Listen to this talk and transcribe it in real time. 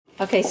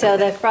Okay, so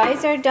the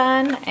fries are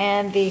done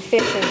and the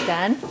fish is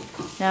done.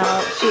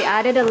 Now she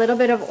added a little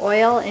bit of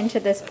oil into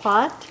this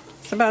pot.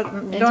 It's about,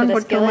 don't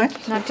put too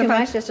much. Not too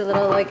much, just a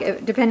little,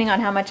 like depending on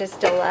how much is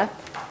still left.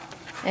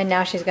 And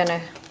now she's gonna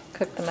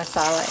cook the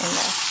masala in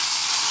there.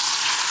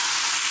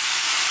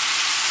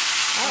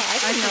 Oh,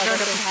 I didn't know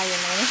this is how you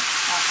made it.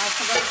 I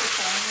forgot to put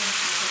onions.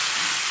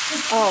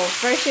 Oh,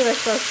 first she was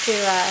supposed to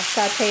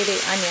saute the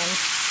onions.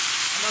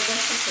 No,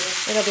 that's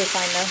okay. It'll be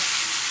fine though.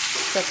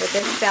 So for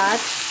this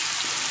batch.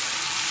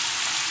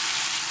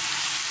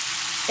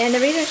 And the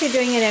reason she's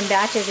doing it in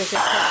batches is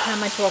just how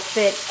much will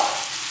fit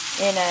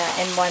in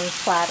one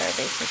platter,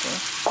 basically.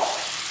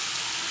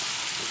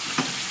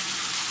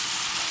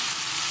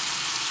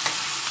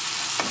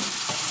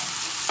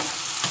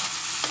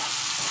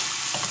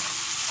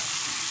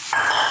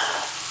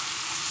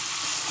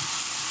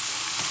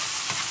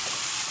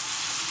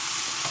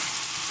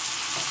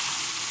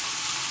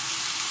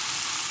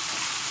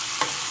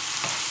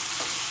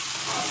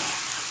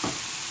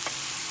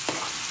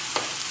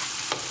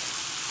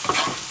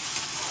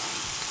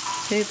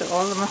 See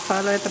all the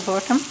masala at the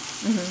bottom?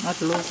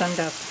 Not loosened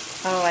up.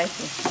 Oh, I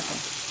see. Okay.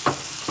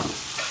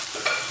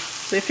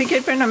 So if you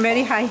keep it on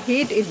very high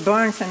heat, it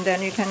burns and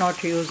then you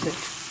cannot use it.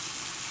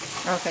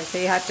 Okay, so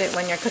you have to,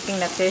 when you're cooking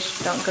the fish,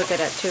 don't cook it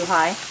at too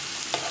high.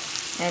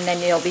 And then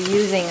you'll be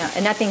using,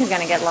 nothing's going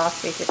to get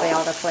lost, basically,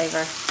 all the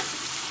flavor.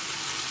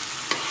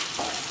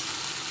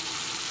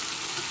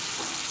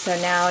 So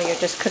now you're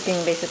just cooking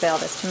basically all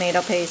this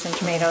tomato paste and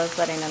tomatoes,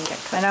 letting them get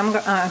cooked. And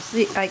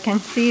I can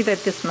see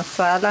that this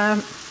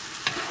masala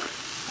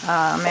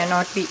may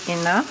not be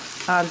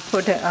enough. I'll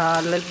put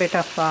a little bit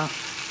of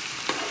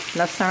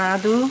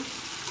lasanadu,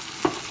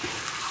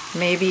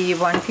 maybe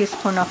 1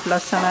 teaspoon of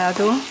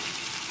lasanadu,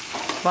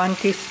 1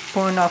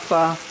 teaspoon of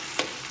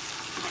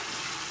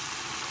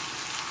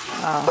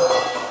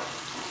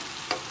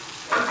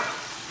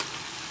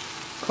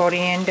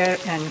coriander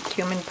and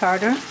cumin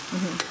powder.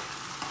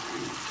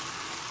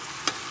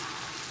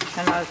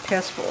 And I'll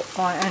test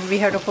for, and we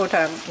have to put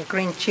a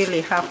green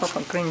chili, half of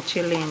a green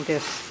chili in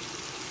this.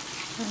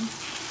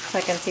 So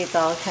I can see it's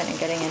all kind of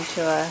getting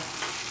into a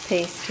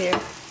paste here.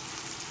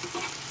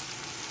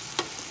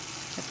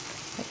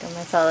 Like a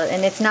masala.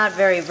 And it's not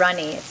very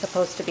runny, it's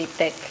supposed to be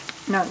thick.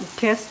 Now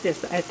test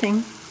this. I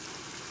think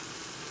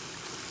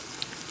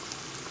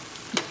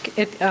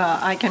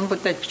I can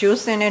put the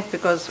juice in it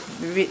because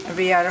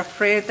we are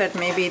afraid that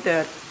maybe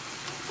the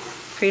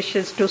fish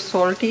is too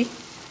salty.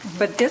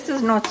 But this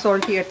is not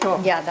salty at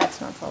all. Yeah, that's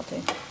not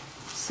salty.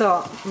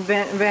 So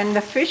when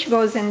the fish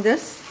goes in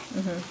this,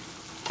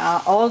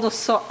 all the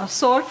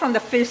salt from the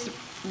fish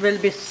will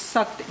be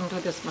sucked into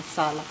this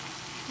masala.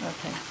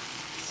 Okay.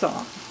 So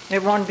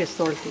it won't be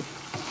salty.